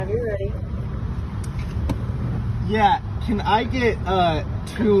Yeah, can I get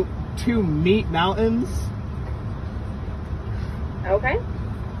two meat mountains Okay.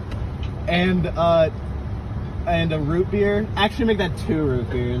 and a root beer? Actually, make that 2 root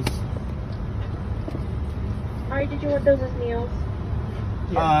beers. Alright, did you want those as meals?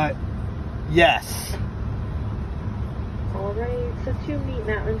 Yes. Alright, so 2 meat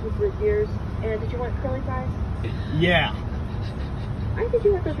mountains with root beers. And did you want curly fries? Yeah. Alright, did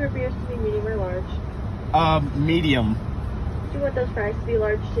you want those root beers to be medium or large? Medium. Did you want those fries to be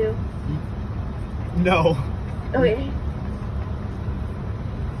large too? No. Okay.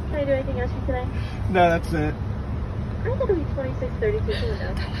 Can I do anything else for you today? No, that's it. I think it'll be 26.32 for the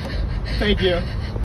now. Thank you.